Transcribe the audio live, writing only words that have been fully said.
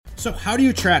So how do you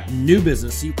attract new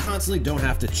business so you constantly don't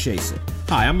have to chase it?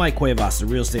 Hi, I'm Mike Cuevas, the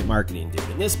Real Estate Marketing Dude,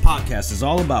 and this podcast is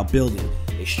all about building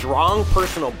a strong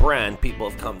personal brand people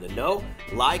have come to know,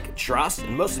 like, trust,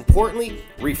 and most importantly,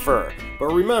 refer.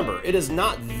 But remember, it is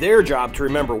not their job to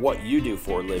remember what you do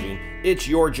for a living. It's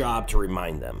your job to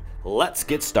remind them. Let's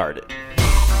get started.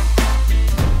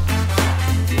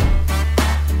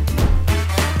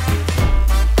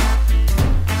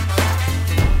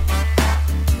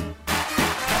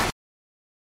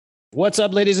 What's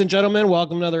up, ladies and gentlemen?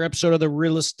 Welcome to another episode of the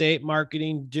Real Estate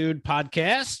Marketing Dude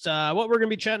podcast. What we're going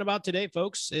to be chatting about today,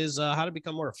 folks, is how to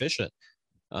become more efficient.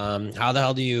 How the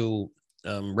hell do you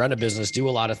run a business, do a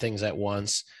lot of things at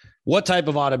once? What type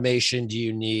of automation do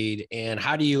you need? And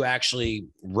how do you actually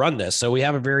run this? So we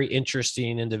have a very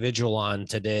interesting individual on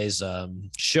today's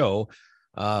show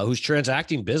who's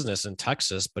transacting business in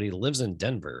Texas, but he lives in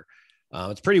Denver.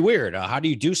 It's pretty weird. How do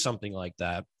you do something like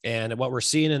that? And what we're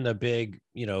seeing in the big,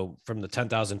 from the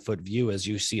 10,000 foot view is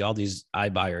you see all these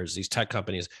iBuyers, these tech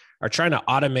companies are trying to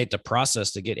automate the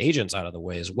process to get agents out of the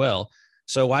way as well.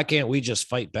 So why can't we just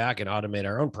fight back and automate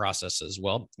our own processes?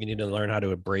 Well, you need to learn how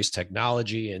to embrace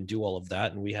technology and do all of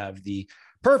that. And we have the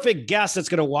perfect guest that's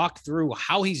going to walk through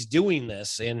how he's doing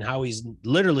this and how he's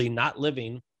literally not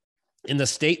living in the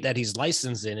state that he's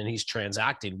licensed in, and he's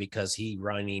transacting because he's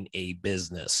running a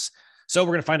business. So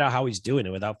we're going to find out how he's doing it.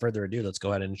 Without further ado, let's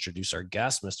go ahead and introduce our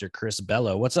guest, Mr. Chris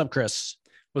Bello. What's up, Chris?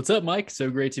 What's up, Mike? So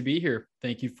great to be here.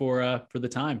 Thank you for the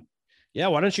time. Yeah.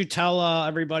 Why don't you tell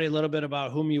everybody a little bit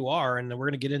about whom you are, and then we're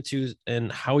going to get into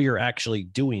and how you're actually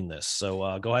doing this.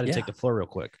 So go ahead and take the floor real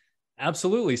quick.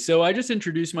 Absolutely. So I just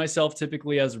introduced myself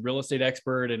typically as a real estate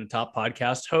expert and a top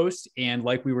podcast host. And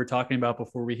like we were talking about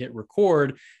before we hit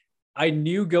record, I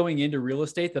knew going into real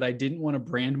estate that I didn't want to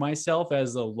brand myself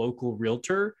as a local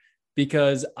realtor,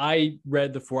 because I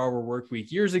read the 4-Hour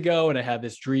Workweek years ago, and I had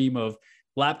this dream of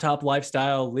laptop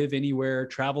lifestyle, live anywhere,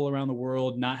 travel around the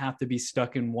world, not have to be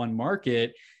stuck in one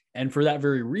market. And for that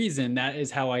very reason, that is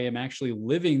how I am actually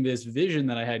living this vision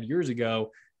that I had years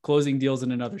ago, closing deals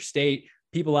in another state.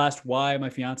 People asked why my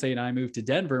fiance and I moved to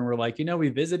Denver, and we're like, we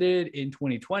visited in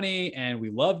 2020 and we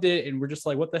loved it. And we're just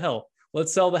like, what the hell?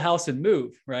 Let's sell the house and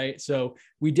move, right? So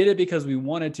we did it because we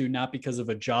wanted to, not because of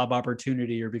a job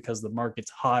opportunity or because the market's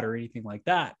hot or anything like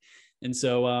that. And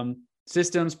so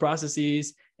systems,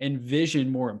 processes, and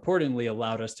vision, more importantly,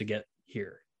 allowed us to get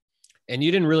here. And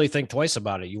you didn't really think twice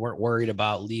about it. You weren't worried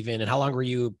about leaving. And how long were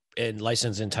you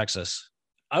licensed in Texas?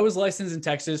 I was licensed in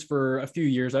Texas for a few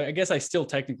years. I guess I still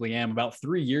technically am, about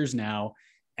 3 years now.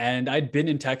 And I'd been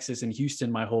in Texas and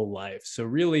Houston my whole life. So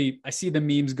really, I see the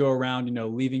memes go around,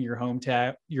 leaving your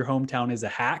hometown is a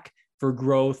hack for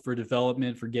growth, for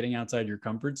development, for getting outside your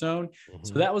comfort zone. Mm-hmm.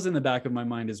 So that was in the back of my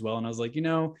mind as well. And I was like,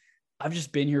 I've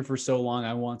just been here for so long.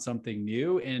 I want something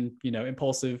new. And,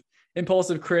 impulsive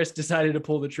Chris decided to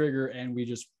pull the trigger, and we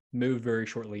just moved very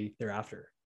shortly thereafter.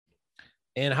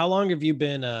 And how long have you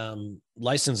been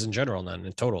licensed in general then,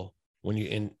 in total?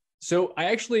 So I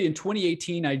actually, in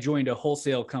 2018, I joined a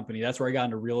wholesale company. That's where I got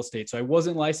into real estate. So I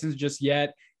wasn't licensed just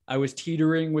yet. I was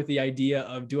teetering with the idea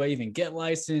of, do I even get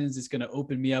licensed? It's going to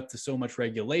open me up to so much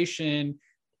regulation.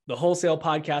 The wholesale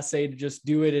podcasts say to just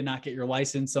do it and not get your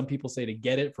license. Some people say to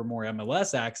get it for more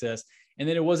MLS access. And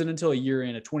then it wasn't until a year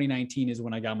in, 2019 is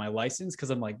when I got my license, because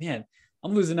I'm like, man,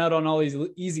 I'm losing out on all these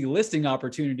easy listing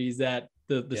opportunities that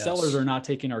the sellers are not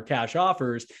taking our cash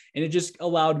offers. And it just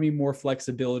allowed me more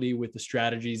flexibility with the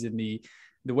strategies and the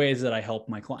ways that I help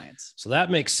my clients. So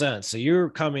that makes sense. So you're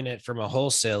coming in from a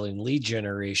wholesaling, lead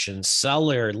generation,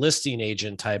 seller, listing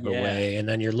agent type of way. And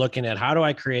then you're looking at, how do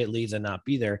I create leads and not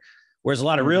be there? Whereas a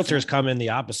lot of realtors come in the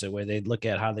opposite way. They look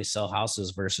at how they sell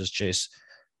houses versus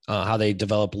how they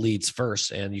develop leads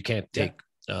first. And you can't take,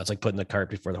 it's like putting the cart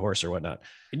before the horse or whatnot.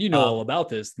 And all about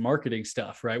this marketing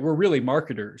stuff, right? We're really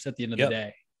marketers at the end of the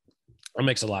day. That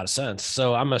makes a lot of sense.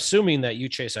 So I'm assuming that you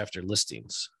chase after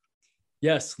listings.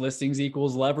 Yes. Listings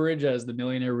equals leverage, as the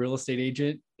Millionaire Real Estate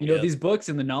Agent. These books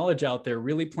and the knowledge out there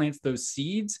really plants those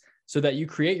seeds so that you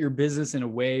create your business in a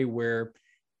way where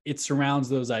it surrounds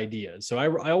those ideas. So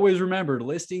I always remembered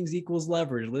listings equals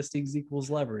leverage, listings equals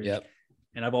leverage. Yep.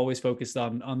 And I've always focused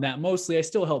on that mostly. I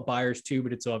still help buyers too,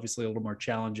 but it's obviously a little more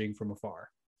challenging from afar.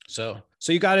 So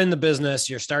you got in the business,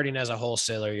 you're starting as a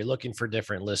wholesaler, you're looking for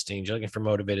different listings, you're looking for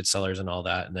motivated sellers and all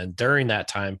that. And then during that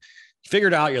time, you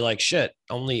figured out, you're like, shit,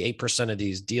 only 8% of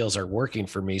these deals are working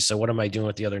for me. So what am I doing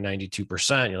with the other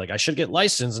 92%? You're like, I should get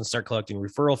licensed and start collecting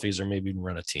referral fees, or maybe even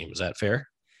run a team. Is that fair?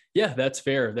 Yeah, that's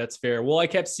fair. That's fair. Well, I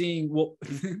kept seeing,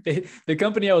 the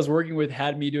company I was working with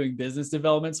had me doing business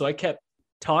development. So I kept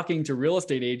talking to real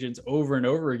estate agents over and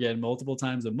over again, multiple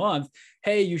times a month.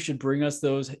 Hey, you should bring us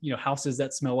those, houses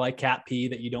that smell like cat pee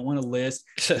that you don't want to list.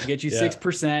 We'll get you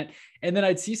 6%. And then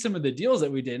I'd see some of the deals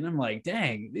that we did, and I'm like,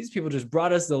 dang, these people just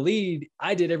brought us the lead.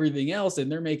 I did everything else,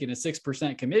 and they're making a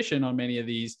 6% commission on many of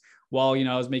these, while,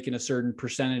 I was making a certain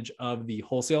percentage of the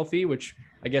wholesale fee, which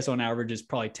I guess on average is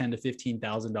probably $10,000 to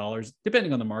 $15,000,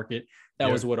 depending on the market. That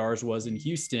was what ours was in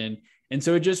Houston. And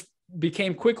so it just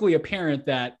became quickly apparent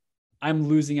that I'm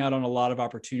losing out on a lot of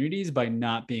opportunities by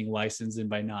not being licensed and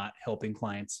by not helping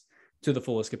clients to the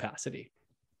fullest capacity.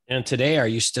 And today, are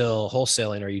you still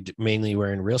wholesaling? Or are you mainly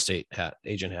wearing real estate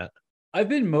agent hat? I've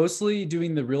been mostly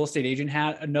doing the real estate agent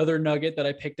hat. Another nugget that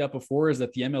I picked up before is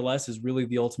that the MLS is really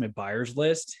the ultimate buyers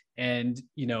list. And,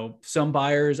 some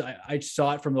buyers, I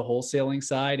saw it from the wholesaling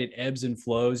side. It ebbs and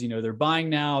flows. They're buying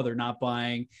now, they're not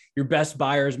buying. Your best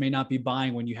buyers may not be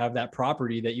buying when you have that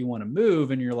property that you want to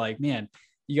move. And you're like, man,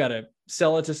 you got to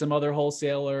sell it to some other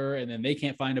wholesaler, and then they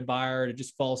can't find a buyer. It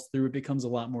just falls through. It becomes a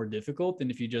lot more difficult than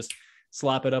if you just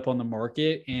slap it up on the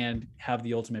market and have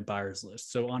the ultimate buyers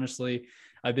list. So honestly,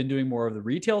 I've been doing more of the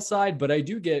retail side, but I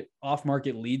do get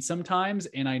off-market leads sometimes.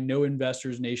 And I know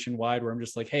investors nationwide where I'm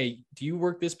just like, hey, do you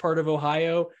work this part of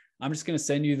Ohio? I'm just going to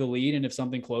send you the lead. And if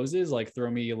something closes, like, throw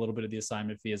me a little bit of the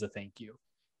assignment fee as a thank you.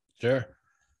 Sure.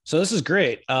 So this is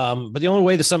great. But the only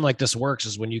way that something like this works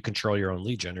is when you control your own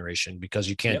lead generation, because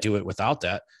you can't do it without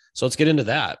that. So let's get into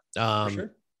that. For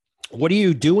sure. What are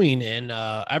you doing? And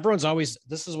everyone's always,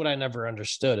 this is what I never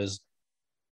understood, is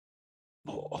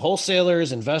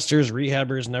wholesalers, investors,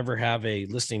 rehabbers never have a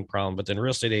listing problem, but then real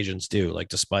estate agents do, like,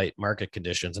 despite market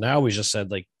conditions. And I always just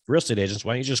said, like, real estate agents,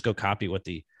 why don't you just go copy what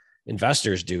the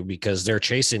investors do? Because they're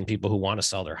chasing people who want to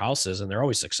sell their houses, and they're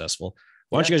always successful.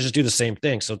 Why don't you guys just do the same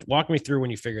thing? So walk me through when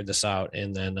you figured this out,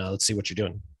 and then let's see what you're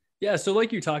doing. Yeah. So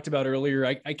like you talked about earlier,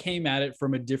 I came at it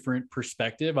from a different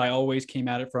perspective. I always came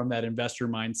at it from that investor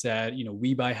mindset,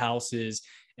 we buy houses.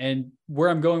 And where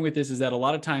I'm going with this is that a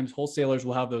lot of times wholesalers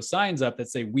will have those signs up that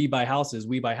say, we buy houses,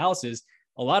 we buy houses.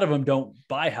 A lot of them don't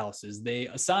buy houses. They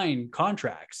assign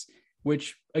contracts,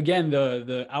 which, again,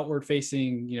 the outward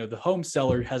facing, the home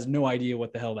seller has no idea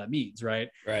what the hell that means, right?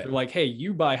 They're like, hey,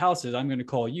 you buy houses, I'm going to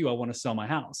call you. I want to sell my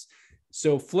house.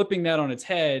 So flipping that on its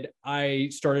head, I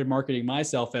started marketing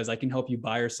myself as, I can help you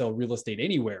buy or sell real estate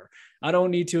anywhere. I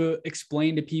don't need to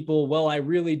explain to people, well, I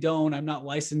really don't. I'm not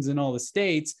licensed in all the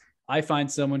states. I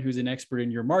find someone who's an expert in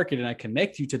your market and I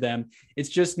connect you to them. It's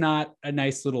just not a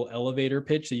nice little elevator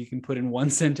pitch that you can put in one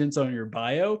sentence on your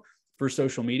bio for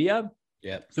social media.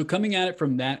 Yeah. So coming at it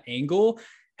from that angle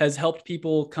has helped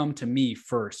people come to me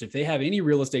first. If they have any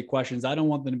real estate questions, I don't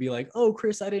want them to be like, oh,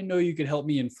 Chris, I didn't know you could help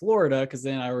me in Florida, because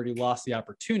then I already lost the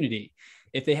opportunity.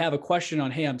 If they have a question on,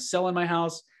 hey, I'm selling my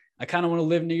house, I kind of want to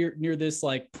live near this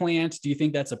like plant. Do you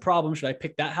think that's a problem? Should I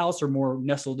pick that house or more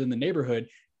nestled in the neighborhood?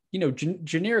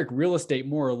 Generic real estate,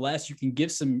 more or less, you can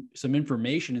give some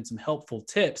information and some helpful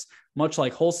tips, much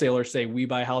like wholesalers say, we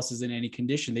buy houses in any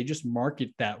condition. They just market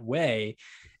that way.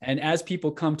 And as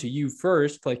people come to you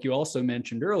first, like you also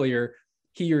mentioned earlier,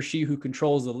 he or she who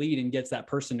controls the lead and gets that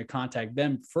person to contact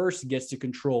them first gets to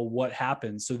control what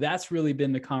happens. So that's really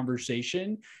been the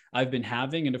conversation I've been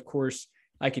having. And of course,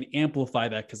 I can amplify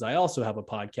that because I also have a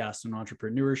podcast on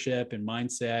entrepreneurship and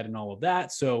mindset and all of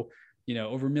that. So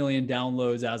over 1 million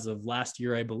downloads as of last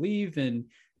year, I believe. And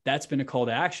that's been a call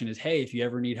to action is, hey, if you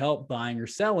ever need help buying or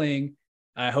selling,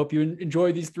 I hope you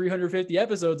enjoy these 350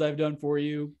 episodes I've done for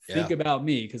you. Think about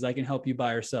me, because I can help you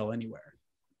buy or sell anywhere.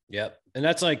 Yep. And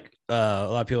that's like a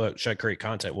lot of people that should create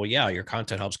content. Well, yeah, your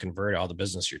content helps convert all the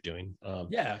business you're doing.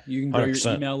 You can go to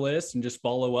your email list and just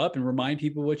follow up and remind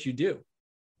people what you do.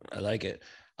 I like it.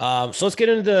 So let's get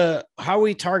into how are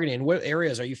we targeting? What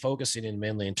areas are you focusing in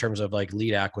mainly in terms of like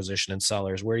lead acquisition and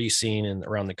sellers? Where are you seeing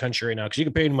around the country right now? Because you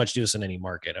can pretty much do this in any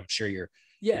market. I'm sure you're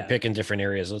picking different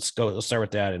areas. Let's start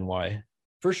with that and why.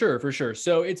 For sure.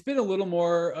 So it's been a little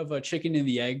more of a chicken and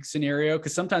the egg scenario,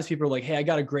 because sometimes people are like, hey, I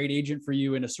got a great agent for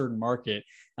you in a certain market.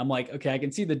 I'm like, okay, I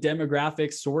can see the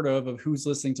demographics sort of who's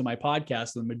listening to my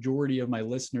podcast. The majority of my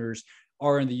listeners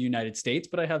are in the United States,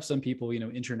 but I have some people,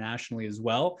 internationally as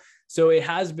well. So it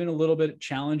has been a little bit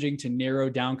challenging to narrow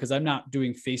down, because I'm not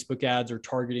doing Facebook ads or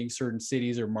targeting certain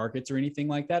cities or markets or anything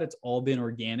like that. It's all been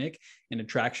organic and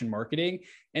attraction marketing.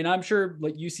 And I'm sure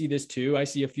like you see this too. I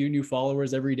see a few new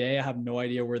followers every day. I have no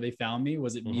idea where they found me.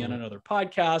 Was it me on another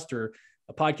podcast or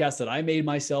a podcast that I made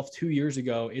myself 2 years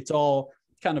ago? It's all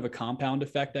kind of a compound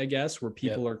effect, I guess, where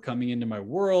people are coming into my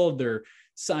world. They're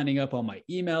signing up on my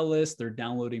email list. They're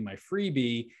downloading my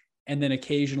freebie. And then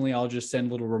occasionally I'll just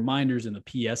send little reminders in the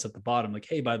PS at the bottom, like,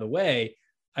 hey, by the way,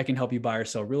 I can help you buy or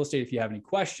sell real estate. If you have any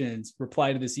questions,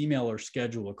 reply to this email or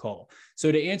schedule a call.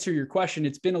 So to answer your question,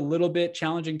 it's been a little bit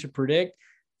challenging to predict.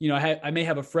 I may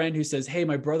have a friend who says, hey,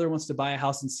 my brother wants to buy a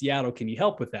house in Seattle. Can you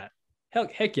help with that?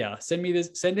 Heck yeah.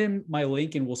 Send him my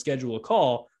link and we'll schedule a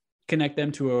call, connect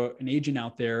them to an agent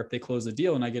out there. If they close the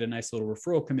deal, and I get a nice little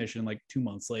referral commission like 2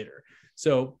 months later.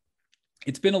 So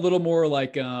it's been a little more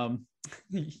like,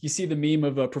 you see the meme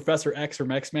of Professor X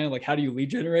from X-Men, like how do you lead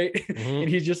generate? Mm-hmm. And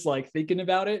he's just like thinking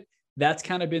about it. That's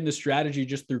kind of been the strategy,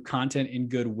 just through content and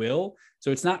goodwill. So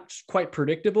it's not quite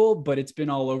predictable, but it's been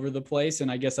all over the place.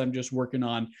 And I guess I'm just working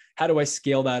on how do I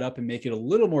scale that up and make it a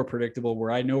little more predictable,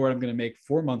 where I know what I'm going to make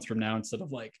 4 months from now, instead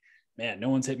of like, man, no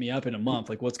one's hit me up in a month.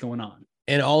 Like, what's going on?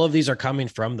 And all of these are coming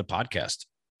from the podcast.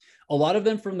 A lot of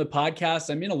them from the podcast.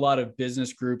 I'm in a lot of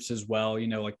business groups as well,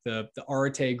 like the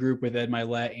Arete group with Ed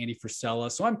Milet, Andy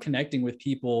Frisella. So I'm connecting with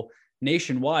people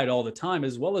nationwide all the time,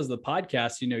 as well as the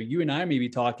podcast. You and I may be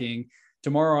talking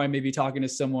tomorrow. I may be talking to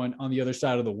someone on the other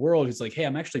side of the world who's like, hey,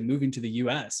 I'm actually moving to the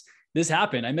US. This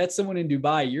happened. I met someone in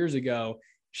Dubai years ago.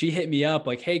 She hit me up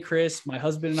like, hey, Chris, my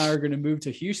husband and I are going to move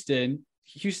to Houston.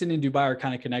 Houston and Dubai are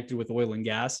kind of connected with oil and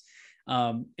gas.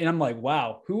 And I'm like,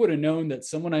 wow, who would have known that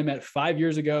someone I met 5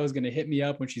 years ago is going to hit me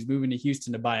up when she's moving to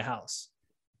Houston to buy a house?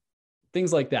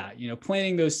 Things like that,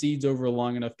 planting those seeds over a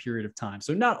long enough period of time.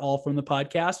 So not all from the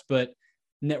podcast, but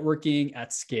networking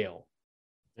at scale.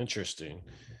 Interesting.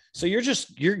 So you're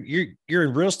a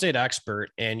real estate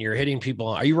expert and you're hitting people.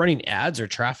 Are you running ads or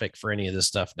traffic for any of this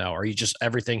stuff now? Or are you just,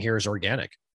 everything here is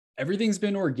organic? Everything's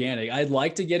been organic. I'd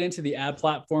like to get into the ad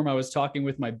platform. I was talking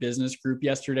with my business group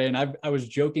yesterday, and I was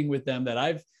joking with them that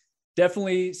I've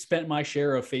definitely spent my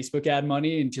share of Facebook ad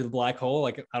money into the black hole.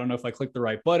 Like, I don't know if I clicked the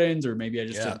right buttons, or maybe I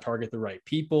just didn't target the right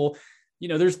people.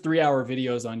 There's 3-hour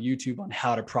videos on YouTube on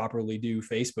how to properly do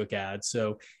Facebook ads.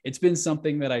 So it's been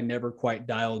something that I never quite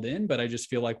dialed in, but I just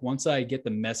feel like once I get the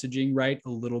messaging right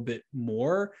a little bit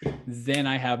more, then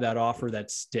I have that offer that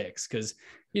sticks. Because,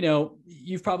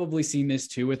 you've probably seen this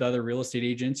too with other real estate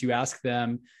agents. You ask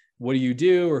them, what do you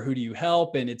do, or who do you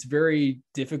help? And it's very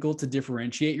difficult to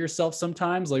differentiate yourself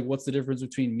sometimes. Like, what's the difference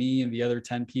between me and the other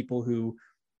 10 people who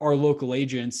are local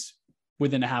agents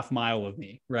within a half mile of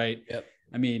me, right? Yep.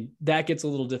 I mean, that gets a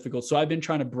little difficult. So I've been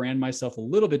trying to brand myself a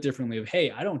little bit differently of,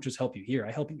 hey, I don't just help you here.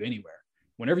 I help you anywhere.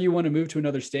 Whenever you want to move to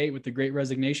another state with the Great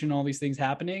Resignation, all these things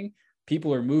happening,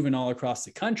 people are moving all across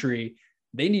the country.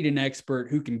 They need an expert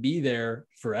who can be there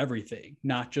for everything,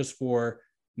 not just for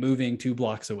moving 2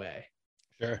 blocks away.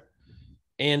 Sure.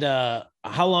 And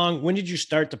when did you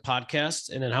start the podcast?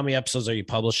 And then how many episodes are you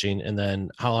publishing? And then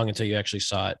how long until you actually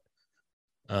saw it,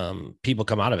 people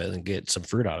come out of it and get some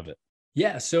fruit out of it?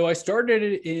 Yeah. So I started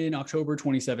it in October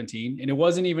 2017, and it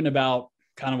wasn't even about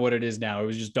kind of what it is now. It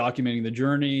was just documenting the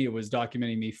journey. It was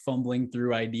documenting me fumbling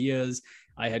through ideas.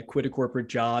 I had quit a corporate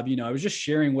job. I was just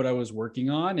sharing what I was working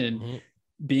on and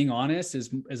being honest,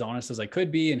 as honest as I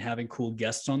could be, and having cool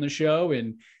guests on the show.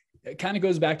 And it kind of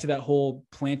goes back to that whole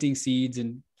planting seeds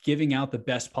and giving out the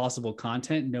best possible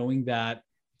content, knowing that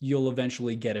you'll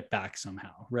eventually get it back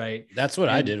somehow. Right. That's what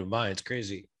I did with mine. It's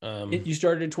crazy. You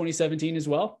started in 2017 as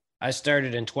well? I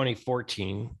started in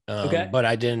 2014, okay. But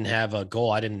I didn't have a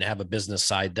goal. I didn't have a business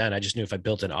side then. I just knew if I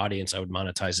built an audience, I would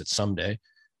monetize it someday.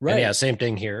 Right. And yeah, same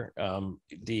thing here.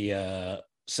 The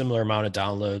similar amount of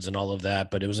downloads and all of that,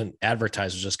 but it wasn't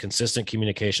advertised. It was just consistent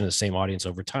communication of the same audience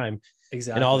over time.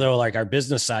 Exactly. And although like our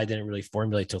business side didn't really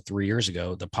formulate till 3 years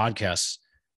ago, the podcasts,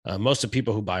 most of the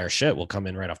people who buy our shit will come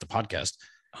in right off the podcast.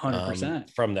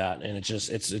 100% from that. And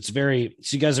it's very,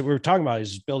 so you guys, what we were talking about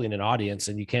is building an audience,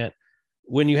 and you can't,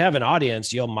 when you have an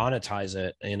audience, you'll monetize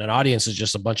it. And an audience is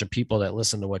just a bunch of people that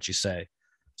listen to what you say.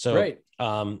 So, right.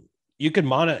 You can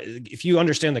if you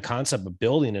understand the concept of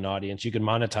building an audience, you can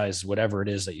monetize whatever it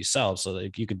is that you sell. So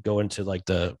that you could go into like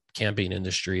the camping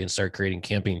industry and start creating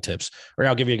camping tips. Or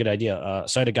I'll give you a good idea.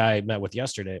 So I had a guy I met with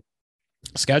yesterday,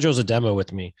 schedules a demo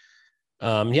with me. He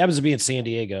happens to be in San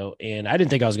Diego, and I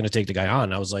didn't think I was going to take the guy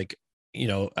on. I was like,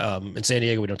 in San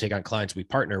Diego, we don't take on clients. We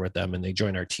partner with them and they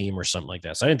join our team or something like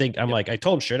that. So I didn't think, I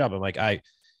told him straight up, I'm like, I'm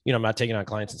not taking on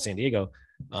clients in San Diego,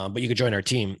 but you could join our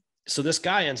team. So this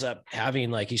guy ends up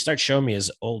having he starts showing me his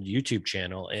old YouTube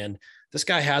channel, and this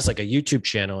guy has like a YouTube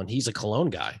channel, and he's a cologne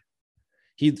guy.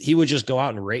 He would just go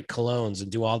out and rate colognes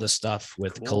and do all this stuff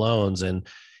with colognes. And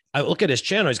I look at his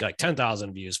channel, he's got like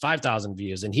 10,000 views, 5,000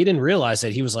 views. And he didn't realize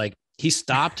that he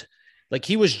stopped, like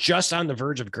he was just on the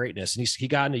verge of greatness. And he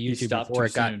got into YouTube before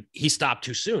he stopped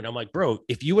too soon. I'm like, bro,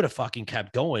 if you would have fucking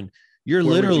kept going, you're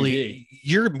literally,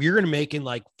 you're going to making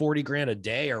like 40 grand a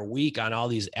day or a week on all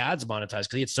these ads monetized,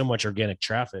 because he had so much organic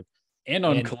traffic. And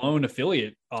on Cologne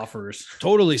affiliate offers.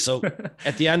 Totally. So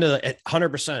at the end of the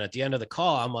 100%, at the end of the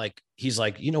call, I'm like, he's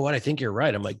like, you know what? I think you're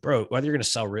right. I'm like, bro, whether you're going to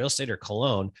sell real estate or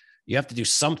cologne, you have to do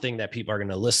something that people are going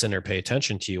to listen or pay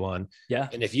attention to you on. Yeah.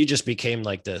 And if you just became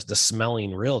like the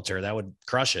smelling realtor, that would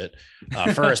crush it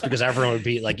first, because everyone would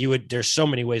be like, there's so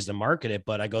many ways to market it.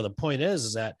 But I go, the point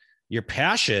is that your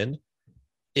passion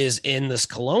is in this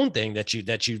cologne thing that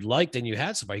you liked and you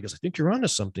had somebody. He goes, I think you're onto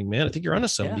something, man. I think you're onto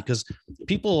something, because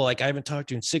people like I haven't talked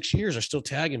to in 6 years are still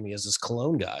tagging me as this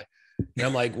cologne guy. And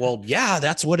I'm like, well, yeah,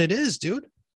 that's what it is, dude.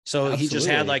 So Absolutely. He just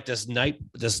had like this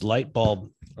light bulb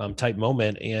type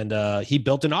moment, and he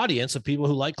built an audience of people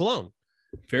who like cologne.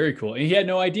 Very cool. And he had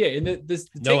no idea. And the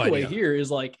takeaway here is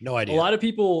like, no idea. A lot of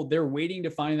people, they're waiting to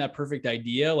find that perfect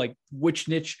idea. Like, which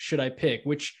niche should I pick?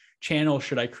 Which channel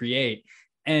should I create?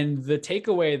 And the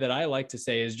takeaway that I like to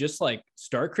say is just like,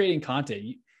 start creating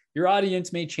content. Your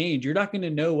audience may change. You're not going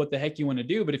to know what the heck you want to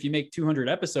do, but if you make 200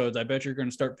 episodes, I bet you're going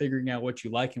to start figuring out what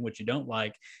you like and what you don't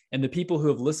like. And the people who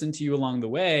have listened to you along the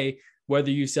way,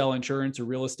 whether you sell insurance or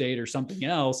real estate or something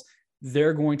else,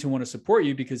 they're going to want to support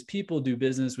you, because people do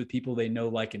business with people they know,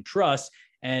 like, and trust.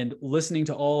 And listening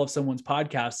to all of someone's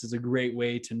podcasts is a great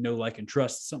way to know, like, and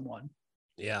trust someone.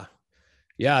 Yeah.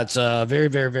 Yeah. It's very,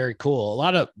 very, very cool.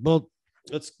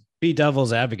 Let's be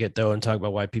devil's advocate though, and talk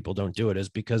about why people don't do it, is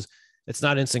because it's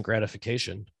not instant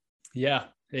gratification. Yeah,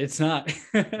 it's not.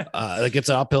 Like, it's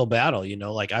an uphill battle,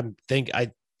 like I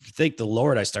think the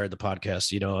Lord, I started the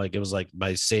podcast, like it was like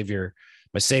my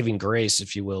saving grace,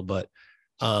 if you will. But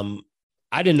I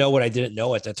didn't know what I didn't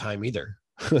know at that time either.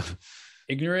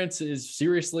 Ignorance is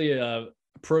seriously a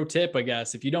pro tip, I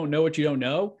guess. If you don't know what you don't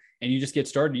know, and you just get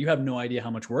started, you have no idea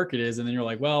how much work it is. And then you're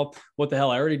like, well, what the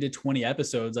hell? I already did 20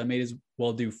 episodes. I may as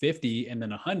well do 50 and then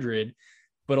 100.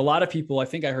 But a lot of people, I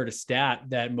think I heard a stat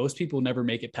that most people never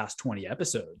make it past 20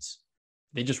 episodes.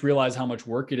 They just realize how much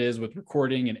work it is with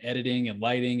recording and editing and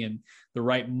lighting and the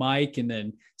right mic, and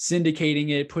then syndicating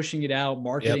it, pushing it out,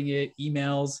 marketing it,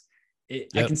 emails.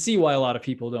 I can see why a lot of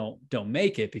people don't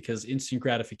make it, because instant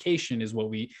gratification is what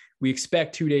we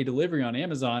expect 2-day delivery on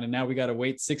Amazon. And now we got to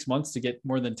wait 6 months to get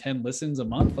more than 10 listens a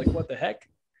month. Like, what the heck?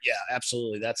 Yeah,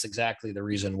 absolutely. That's exactly the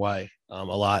reason why a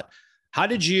lot. How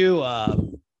did you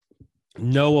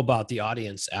know about the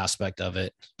audience aspect of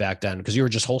it back then? Because you were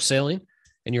just wholesaling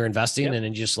and you're investing, and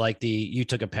then just like you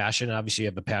took a passion. Obviously you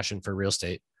have a passion for real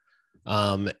estate.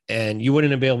 And you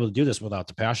wouldn't have been able to do this without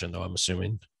the passion though, I'm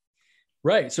assuming.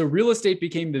 Right. So real estate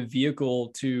became the vehicle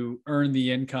to earn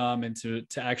the income and to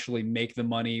actually make the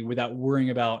money without worrying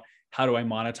about, how do I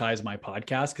monetize my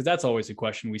podcast? Because that's always a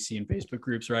question we see in Facebook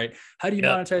groups, right? How do you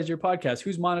monetize your podcast?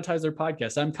 Who's monetized their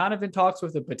podcast? I'm kind of in talks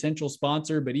with a potential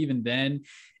sponsor, but even then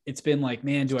it's been like,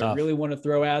 man, do I really want to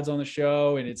throw ads on the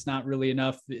show? And it's not really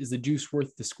enough. Is the juice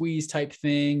worth the squeeze type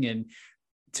thing? And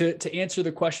to answer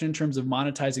the question in terms of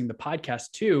monetizing the podcast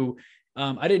too,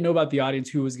 I didn't know about the audience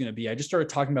who was going to be. I just started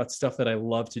talking about stuff that I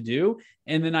love to do.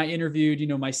 And then I interviewed,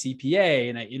 my CPA,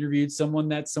 and I interviewed someone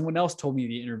that someone else told me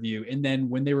to interview. And then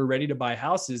when they were ready to buy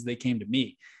houses, they came to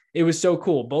me. It was so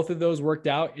cool. Both of those worked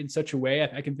out in such a way.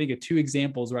 I can think of 2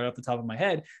 examples right off the top of my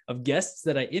head of guests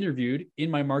that I interviewed in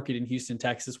my market in Houston,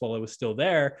 Texas, while I was still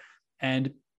there.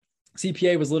 And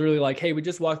CPA was literally like, hey, we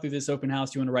just walked through this open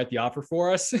house. You want to write the offer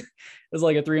for us? It was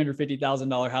like a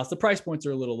 $350,000 house. The price points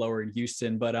are a little lower in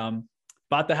Houston, but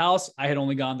bought the house. I had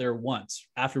only gone there once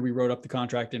after we wrote up the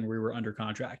contract and we were under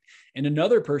contract. And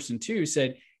another person too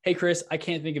said, hey, Chris, I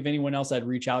can't think of anyone else I'd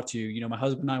reach out to. My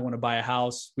husband and I want to buy a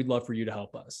house. We'd love for you to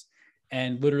help us.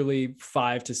 And literally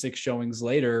 5 to 6 showings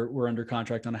later, we're under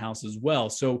contract on a house as well.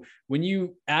 So when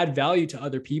you add value to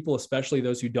other people, especially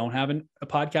those who don't have a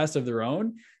podcast of their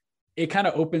own, it kind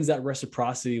of opens that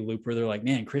reciprocity loop where they're like,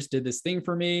 man, Chris did this thing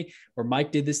for me, or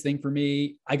Mike did this thing for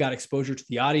me. I got exposure to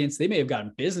the audience. They may have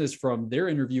gotten business from their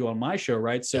interview on my show,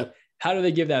 right? So how do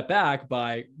they give that back?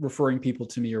 By referring people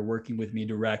to me or working with me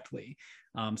directly.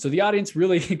 So the audience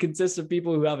really consists of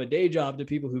people who have a day job to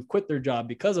people who've quit their job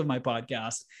because of my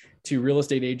podcast to real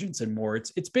estate agents and more.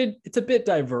 It's a bit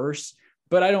diverse,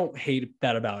 but I don't hate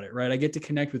that about it, right? I get to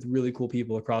connect with really cool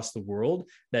people across the world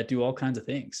that do all kinds of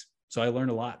things. So I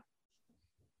learned a lot.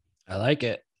 I like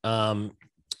it. I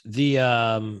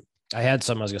had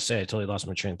something I was going to say. I totally lost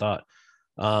my train of thought.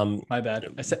 My bad.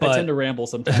 I tend to ramble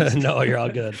sometimes. No, you're all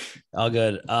good. All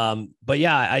good. But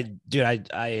yeah,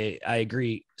 I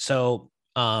agree. So,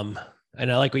 and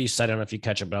I like what you said. I don't know if you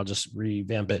catch it, but I'll just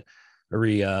revamp it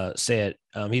or say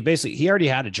it. He already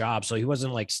had a job, so he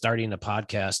wasn't like starting a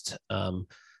podcast,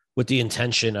 with the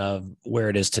intention of where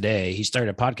it is today. He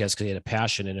started a podcast because he had a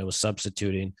passion, and it was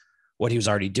substituting what he was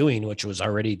already doing, which was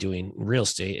already doing real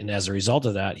estate. And as a result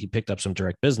of that, he picked up some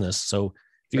direct business. So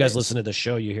if you guys listen to the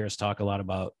show, you hear us talk a lot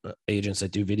about agents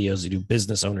that do videos, they do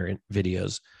business owner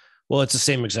videos. Well, it's the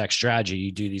same exact strategy.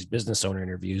 You do these business owner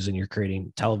interviews and you're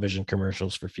creating television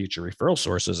commercials for future referral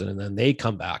sources. And then they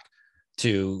come back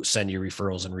to send you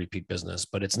referrals and repeat business,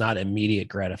 but it's not immediate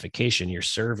gratification. You're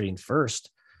serving first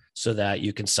so that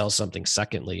you can sell something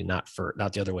secondly, not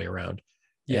the other way around.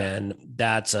 Yeah. And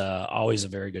that's always a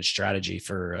very good strategy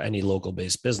for any local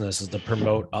based business, is to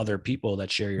promote other people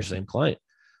that share your same client,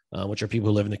 which are people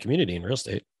who live in the community in real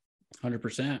estate.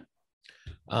 100%.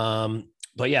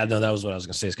 But yeah, no, that was what I was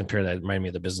going to say, is compare that. It reminded me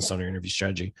of the business owner interview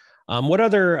strategy.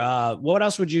 What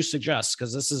else would you suggest?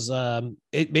 Cause this is,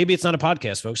 maybe it's not a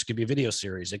podcast, folks. It could be a video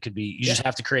series. It could be, you just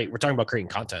have to we're talking about creating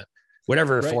content,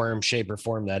 whatever form, shape, or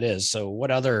form that is. So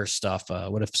what other stuff,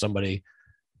 what if somebody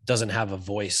doesn't have a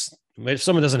voice? If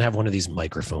someone doesn't have one of these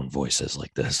microphone voices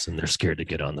like this, and they're scared to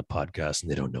get on the podcast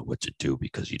and they don't know what to do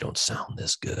because you don't sound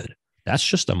this good. That's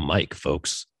just a mic,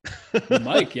 folks. The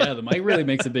mic. Yeah. The mic really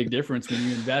makes a big difference when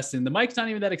you invest in the mic's not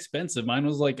even that expensive. Mine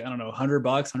was like, I don't know, $100,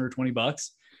 $120.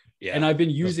 Yeah. And I've been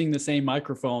using the same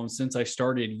microphone since I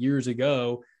started years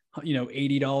ago,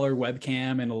 $80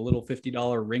 webcam and a little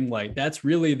 $50 ring light. That's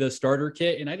really the starter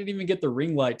kit. And I didn't even get the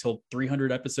ring light till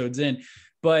 300 episodes in,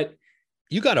 but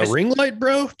you got a ring light,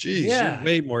 bro? Jeez, you're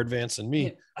way more advanced than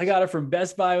me. I got it from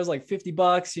Best Buy. It was like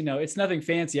 $50. It's nothing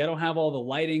fancy. I don't have all the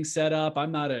lighting set up.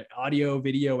 I'm not an audio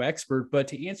video expert, but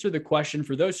to answer the question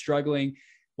for those struggling,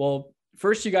 well,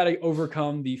 first you got to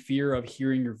overcome the fear of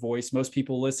hearing your voice. Most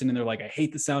people listen and they're like, I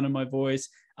hate the sound of my voice.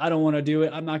 I don't want to do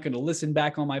it. I'm not going to listen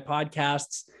back on my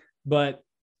podcasts. But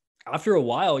after a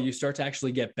while, you start to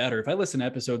actually get better. If I listen to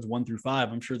episodes 1 through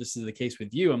 5, I'm sure this is the case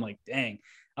with you. I'm like, dang,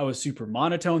 I was super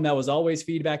monotone. That was always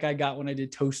feedback I got when I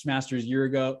did Toastmasters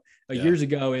years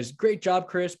ago is great job,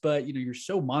 Chris. But you're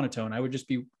so monotone. I would just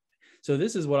be. So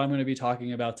this is what I'm going to be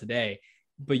talking about today.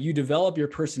 But you develop your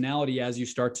personality as you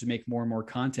start to make more and more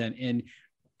content. And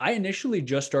I initially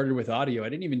just started with audio. I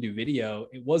didn't even do video.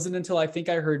 It wasn't until I think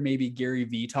I heard maybe Gary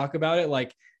Vee talk about it.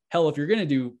 Like, hell, if you're going to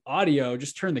do audio,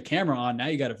 just turn the camera on. Now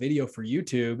you got a video for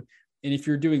YouTube. And if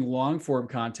you're doing long form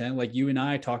content, like you and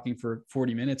I talking for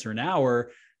 40 minutes or an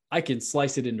hour, I can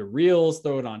slice it into reels,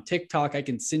 throw it on TikTok. I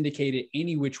can syndicate it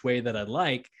any which way that I'd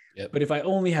like. Yep. But if I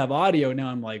only have audio, now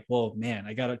I'm like, well, man,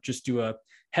 I got to just do a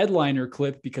headliner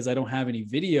clip because I don't have any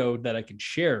video that I can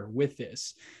share with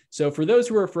this. So for those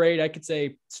who are afraid, I could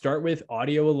say start with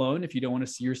audio alone if you don't want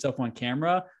to see yourself on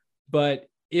camera. But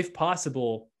if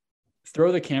possible,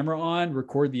 throw the camera on,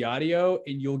 record the audio,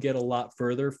 and you'll get a lot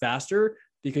further faster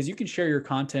because you can share your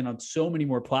content on so many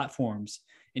more platforms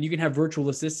and you can have virtual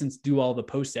assistants do all the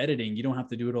post editing. You don't have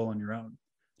to do it all on your own.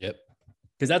 Yep.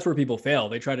 Because that's where people fail.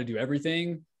 They try to do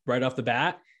everything right off the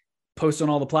bat, post on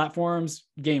all the platforms,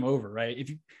 game over, right? If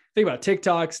you think about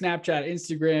TikTok, Snapchat,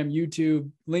 Instagram, YouTube,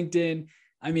 LinkedIn,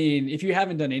 I mean, if you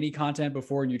haven't done any content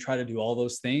before and you try to do all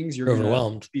those things, you're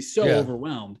overwhelmed. Be so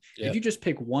overwhelmed. Yep. If you just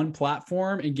pick one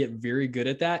platform and get very good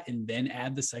at that and then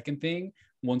add the second thing,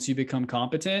 once you become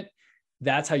competent,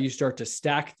 that's how you start to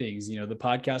stack things. The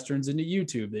podcast turns into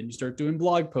YouTube, then you start doing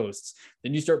blog posts,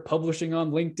 then you start publishing on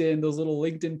LinkedIn, those little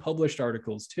LinkedIn published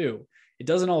articles too. It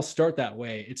doesn't all start that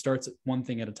way. It starts one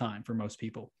thing at a time for most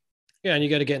people. Yeah. And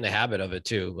you got to get in the habit of it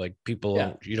too. Like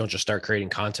people, you don't just start creating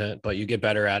content, but you get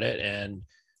better at it. And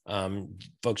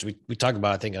folks, we talked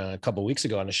about, I think a couple of weeks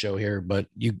ago on the show here, but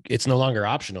it's no longer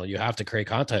optional. You have to create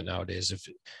content nowadays. If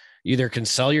you either can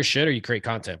sell your shit or you create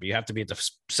content, but you have to be at the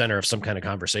center of some kind of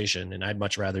conversation. And I'd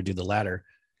much rather do the latter.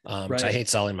 Right. I hate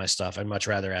selling my stuff. I'd much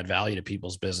rather add value to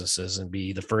people's businesses and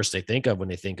be the first they think of when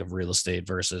they think of real estate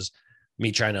versus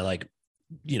me trying to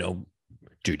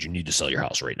dude, you need to sell your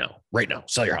house right now,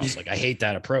 sell your house. Like, I hate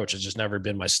that approach. It's just never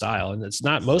been my style. And it's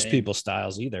not most people's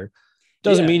styles either.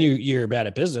 Doesn't mean you're bad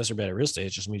at business or bad at real estate.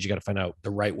 It just means you got to find out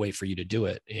the right way for you to do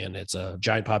it. And it's a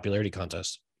giant popularity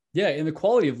contest. Yeah. And the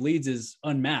quality of leads is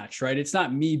unmatched, right? It's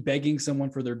not me begging someone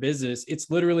for their business. It's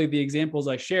literally the examples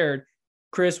I shared.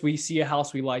 Chris, we see a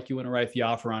house we like. You want to write the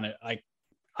offer on it.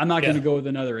 I'm not going to go with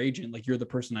another agent. Like, you're the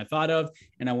person I thought of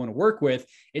and I want to work with.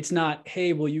 It's not,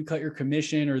 hey, will you cut your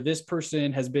commission? Or this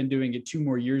person has been doing it 2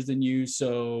 more years than you.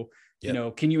 So,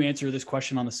 can you answer this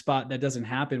question on the spot? That doesn't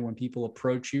happen when people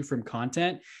approach you from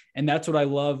content. And that's what I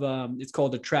love. It's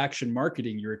called attraction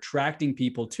marketing. You're attracting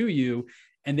people to you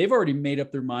and they've already made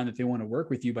up their mind that they want to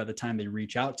work with you by the time they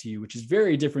reach out to you, which is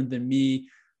very different than me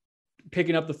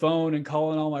picking up the phone and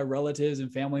calling all my relatives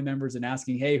and family members and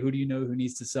asking, hey, who do you know who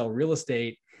needs to sell real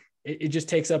estate? It just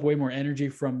takes up way more energy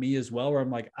from me as well, where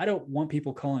I'm like, I don't want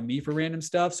people calling me for random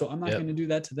stuff. So I'm not going to do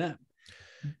that to them.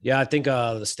 Yeah, I think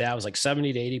the stat was like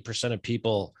 70 to 80% of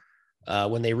people,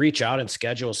 when they reach out and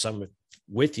schedule some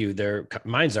with you, their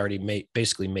mind's already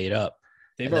basically made up.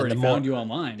 They've And then already the more found you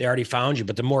online. they already found you,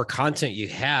 but the more content you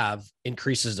have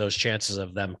increases those chances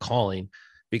of them calling,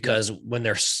 because when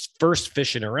they're first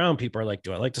fishing around, people are like,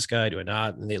 do I like this guy? Do I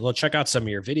not? And they'll check out some of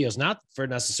your videos, not for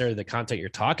necessarily the content you're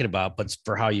talking about, but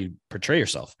for how you portray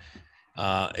yourself.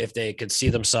 If they could see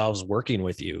themselves working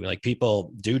with you, like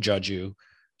people do judge you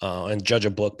and judge a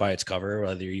book by its cover,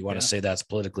 whether you want to say that's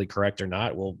politically correct or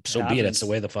not. Well, so be it. It's the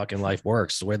way the fucking life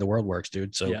works, the way the world works,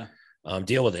 dude. So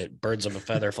deal with it. Birds of a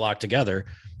feather flock together.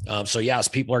 So yes,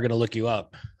 people are going to look you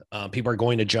up. People are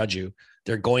going to judge you.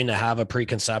 They're going to have a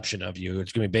preconception of you.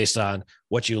 It's going to be based on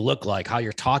what you look like, how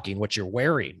you're talking, what you're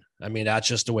wearing. I mean, that's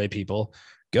just the way people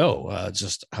go. It's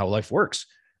just how life works.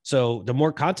 So the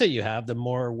more content you have, the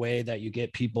more way that you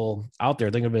get people out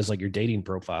there. Think of it as like your dating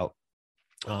profile.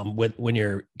 When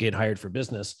you're getting hired for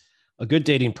business, a good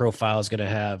dating profile is going to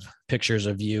have pictures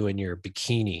of you in your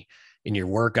bikini, in your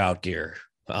workout gear,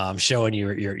 showing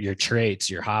your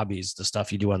traits, your hobbies, the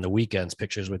stuff you do on the weekends,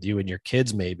 pictures with you and your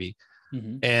kids, maybe.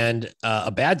 And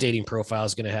a bad dating profile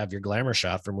is going to have your glamour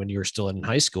shot from when you were still in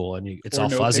high school, and it's all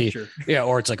fuzzy. Yeah.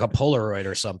 Or it's like a Polaroid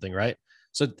or something. Right.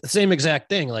 So the same exact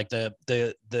thing, like the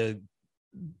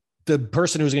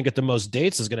person who's going to get the most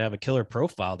dates is going to have a killer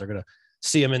profile. They're going to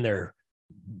see them in their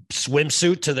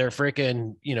swimsuit to their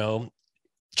freaking,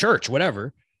 church,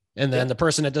 whatever. And then the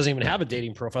person that doesn't even have a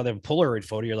dating profile, they have a Polaroid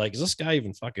photo. You're like, is this guy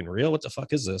even fucking real? What the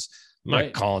fuck is this? I'm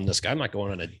not calling this guy. I'm not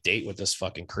going on a date with this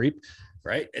fucking creep.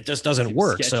 Right. It just doesn't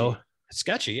work. Sketchy. So it's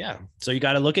sketchy. Yeah. So you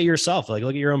got to look at yourself, like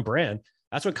look at your own brand.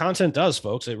 That's what content does,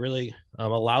 folks. It really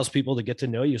allows people to get to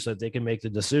know you so that they can make the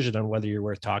decision on whether you're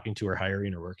worth talking to or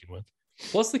hiring or working with.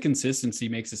 Plus the consistency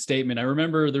makes a statement. I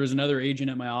remember there was another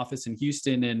agent at my office in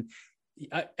Houston, and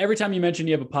every time you mention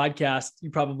you have a podcast,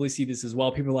 you probably see this as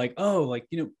well. People are like, oh, like,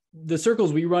 the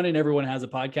circles we run in, everyone has a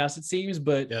podcast, it seems,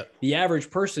 but the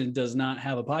average person does not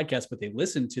have a podcast, but they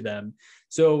listen to them.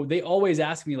 So they always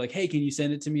ask me like, hey, can you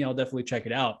send it to me? I'll definitely check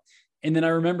it out. And then I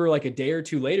remember like a day or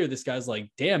two later, this guy's like,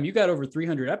 damn, you got over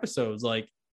 300 episodes. Like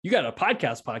you got a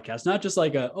podcast, not just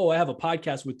like I have a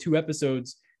podcast with 2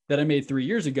 episodes that I made 3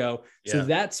 years ago. Yeah. So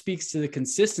that speaks to the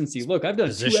consistency. Look, I've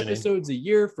done 2 episodes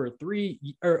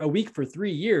a week for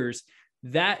 3 years.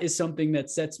 That is something that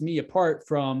sets me apart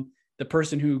from the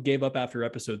person who gave up after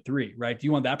episode 3, right? Do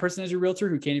you want that person as your realtor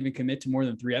who can't even commit to more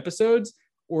than 3 episodes,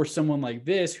 or someone like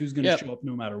this who's going to show up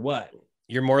no matter what?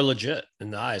 You're more legit in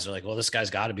the eyes. They're like, well, this guy's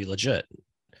got to be legit.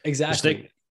 Exactly.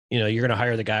 You're going to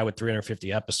hire the guy with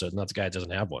 350 episodes, not the guy that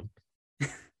doesn't have one.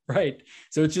 Right.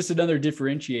 So it's just another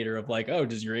differentiator of like, oh,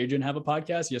 does your agent have a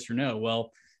podcast? Yes or no?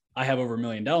 Well, I have over 1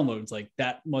 million downloads. Like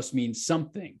that must mean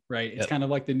something, right? It's kind of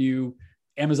like the new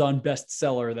Amazon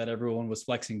bestseller that everyone was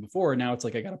flexing before. Now it's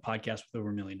like, I got a podcast with over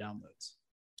 1 million downloads.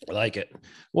 I like it.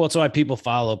 Well, it's why people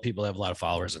follow. People have a lot of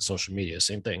followers on social media.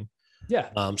 Same thing. Yeah.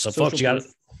 So folks, you got it.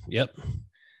 Yep.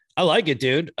 I like it,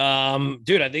 dude.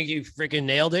 Dude, I think you freaking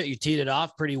nailed it. You teed it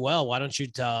off pretty well. Why don't you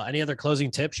tell any other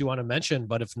closing tips you want to mention?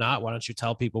 But if not, why don't you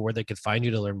tell people where they could find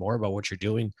you to learn more about what you're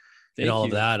doing and all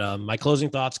of that? My closing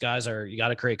thoughts, guys, are you got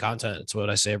to create content. It's what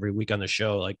I say every week on the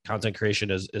show. Like content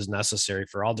creation is necessary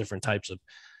for all different types of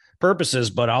purposes,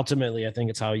 but ultimately I think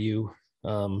it's how you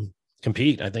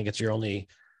compete. I think it's your only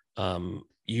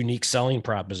unique selling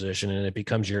proposition, and it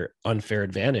becomes your unfair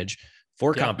advantage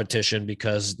for competition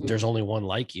because there's only one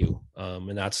like you.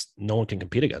 And that's no one can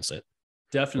compete against it.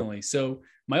 Definitely. So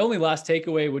my only last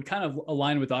takeaway would kind of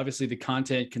align with obviously the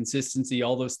content, consistency,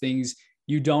 all those things.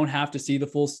 You don't have to see the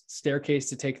full staircase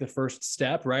to take the first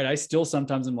step, right? I still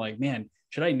sometimes am like, man,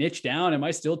 should I niche down? Am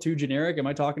I still too generic? Am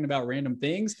I talking about random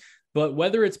things? But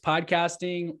whether it's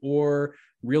podcasting or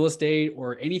real estate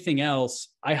or anything else,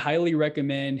 I highly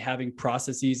recommend having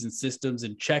processes and systems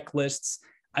and checklists.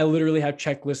 I literally have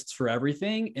checklists for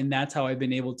everything. And that's how I've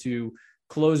been able to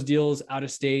close deals out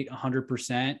of state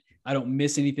 100%. I don't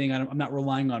miss anything. I'm not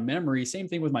relying on memory. Same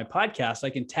thing with my podcast. I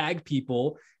can tag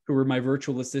people who are my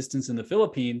virtual assistants in the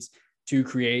Philippines to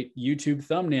create YouTube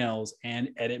thumbnails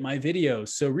and edit my videos.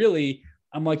 So really,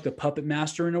 I'm like the puppet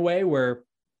master in a way where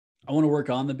I want to work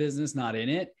on the business, not in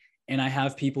it. And I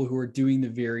have people who are doing the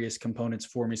various components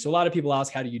for me. So a lot of people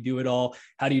ask, how do you do it all?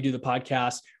 How do you do the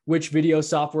podcast? Which video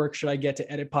software should I get to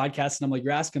edit podcasts? And I'm like,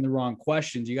 you're asking the wrong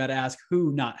questions. You got to ask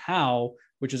who, not how,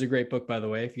 which is a great book, by the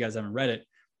way, if you guys haven't read it.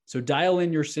 So dial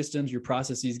in your systems, your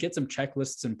processes, get some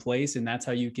checklists in place. And that's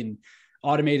how you can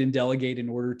automate and delegate in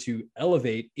order to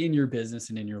elevate in your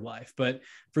business and in your life. But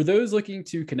for those looking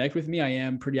to connect with me, I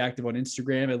am pretty active on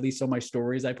Instagram, at least on my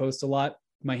stories. I post a lot.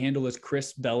 My handle is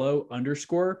Chris Bello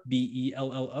 _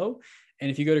 Bello.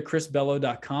 And if you go to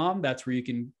chrisbello.com, that's where you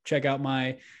can check out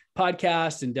my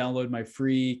podcast and download my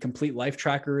free complete life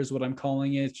tracker is what I'm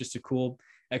calling it. It's just a cool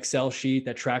Excel sheet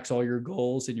that tracks all your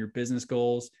goals and your business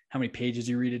goals, how many pages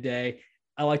you read a day.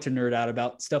 I like to nerd out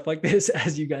about stuff like this,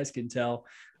 as you guys can tell.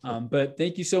 But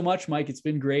thank you so much, Mike. It's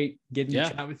been great getting to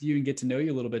chat with you and get to know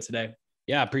you a little bit today.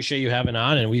 Yeah, appreciate you having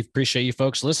on, and we appreciate you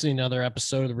folks listening to another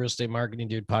episode of the Real Estate Marketing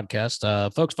Dude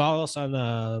podcast. Folks, follow us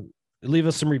on, leave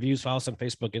us some reviews, follow us on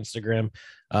Facebook, Instagram,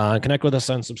 connect with us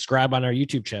on subscribe on our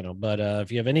YouTube channel. But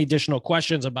if you have any additional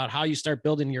questions about how you start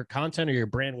building your content or your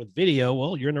brand with video,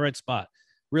 well, you're in the right spot.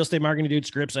 Real Estate Marketing Dude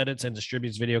scripts, edits, and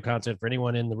distributes video content for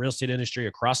anyone in the real estate industry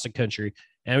across the country.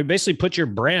 And we basically put your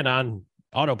brand on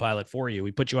autopilot for you.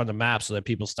 We put you on the map so that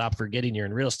people stop forgetting you're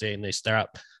in real estate and they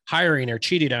stop hiring or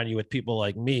cheating on you with people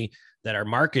like me that are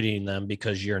marketing them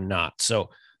because you're not. So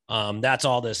that's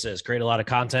all this is. Create a lot of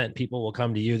content and people will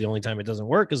come to you. The only time it doesn't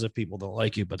work is if people don't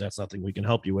like you, but that's nothing we can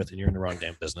help you with and you're in the wrong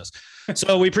damn business.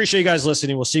 So we appreciate you guys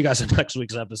listening. We'll see you guys in next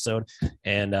week's episode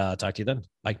and talk to you then.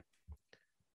 Bye.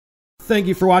 Thank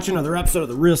you for watching another episode of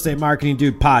the Real Estate Marketing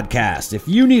Dude podcast. If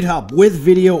you need help with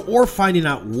video or finding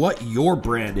out what your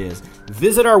brand is,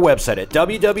 visit our website at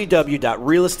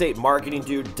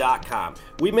www.realestatemarketingdude.com.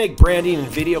 We make branding and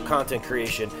video content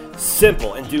creation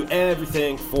simple and do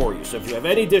everything for you. So if you have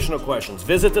any additional questions,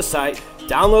 visit the site,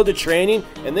 download the training,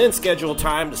 and then schedule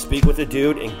time to speak with a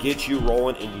dude and get you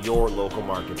rolling in your local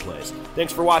marketplace.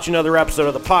 Thanks for watching another episode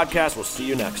of the podcast. We'll see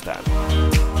you next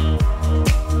time.